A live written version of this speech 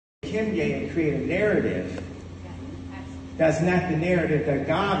Kanye and create a narrative that's not the narrative that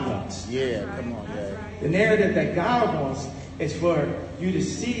God wants. Yeah, come on, yeah. The narrative that God wants is for you to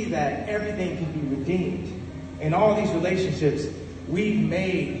see that everything can be redeemed. In all these relationships, we've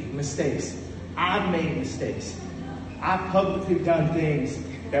made mistakes. I've made mistakes. I've publicly done things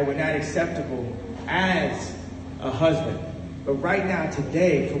that were not acceptable as a husband. But right now,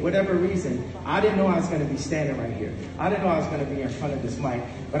 today, for whatever reason, I didn't know I was going to be standing right here. I didn't know I was going to be in front of this mic.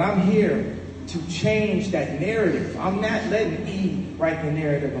 But I'm here to change that narrative. I'm not letting E write the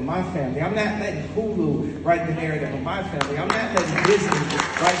narrative of my family. I'm not letting Hulu write the narrative of my family. I'm not letting Disney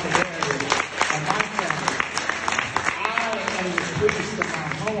write the narrative of my family. I am the priest of my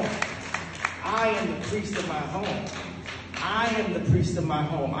home. I am the priest of my home. I am the priest of my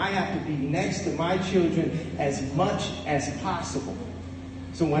home. I have to be next to my children as much as possible.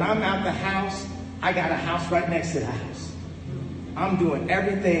 So when I'm out the house, I got a house right next to the house. I'm doing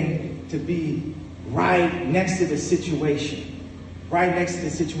everything to be right next to the situation. Right next to the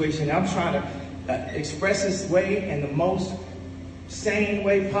situation. I'm trying to express this way in the most sane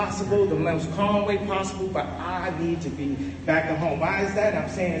way possible, the most calm way possible, but I need to be back at home. Why is that? I'm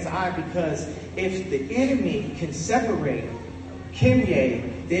saying it's I because if the enemy can separate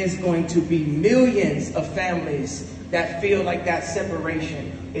Kanye, there's going to be millions of families that feel like that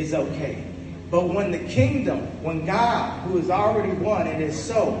separation is okay. But when the kingdom, when God, who has already won and is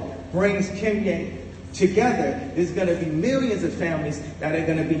so, brings Kanye together, there's going to be millions of families that are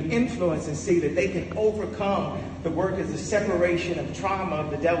going to be influenced and see that they can overcome the work as a separation of trauma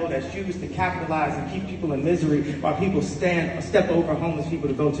of the devil that's used to capitalize and keep people in misery while people step over homeless people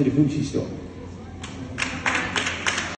to go to the Gucci store.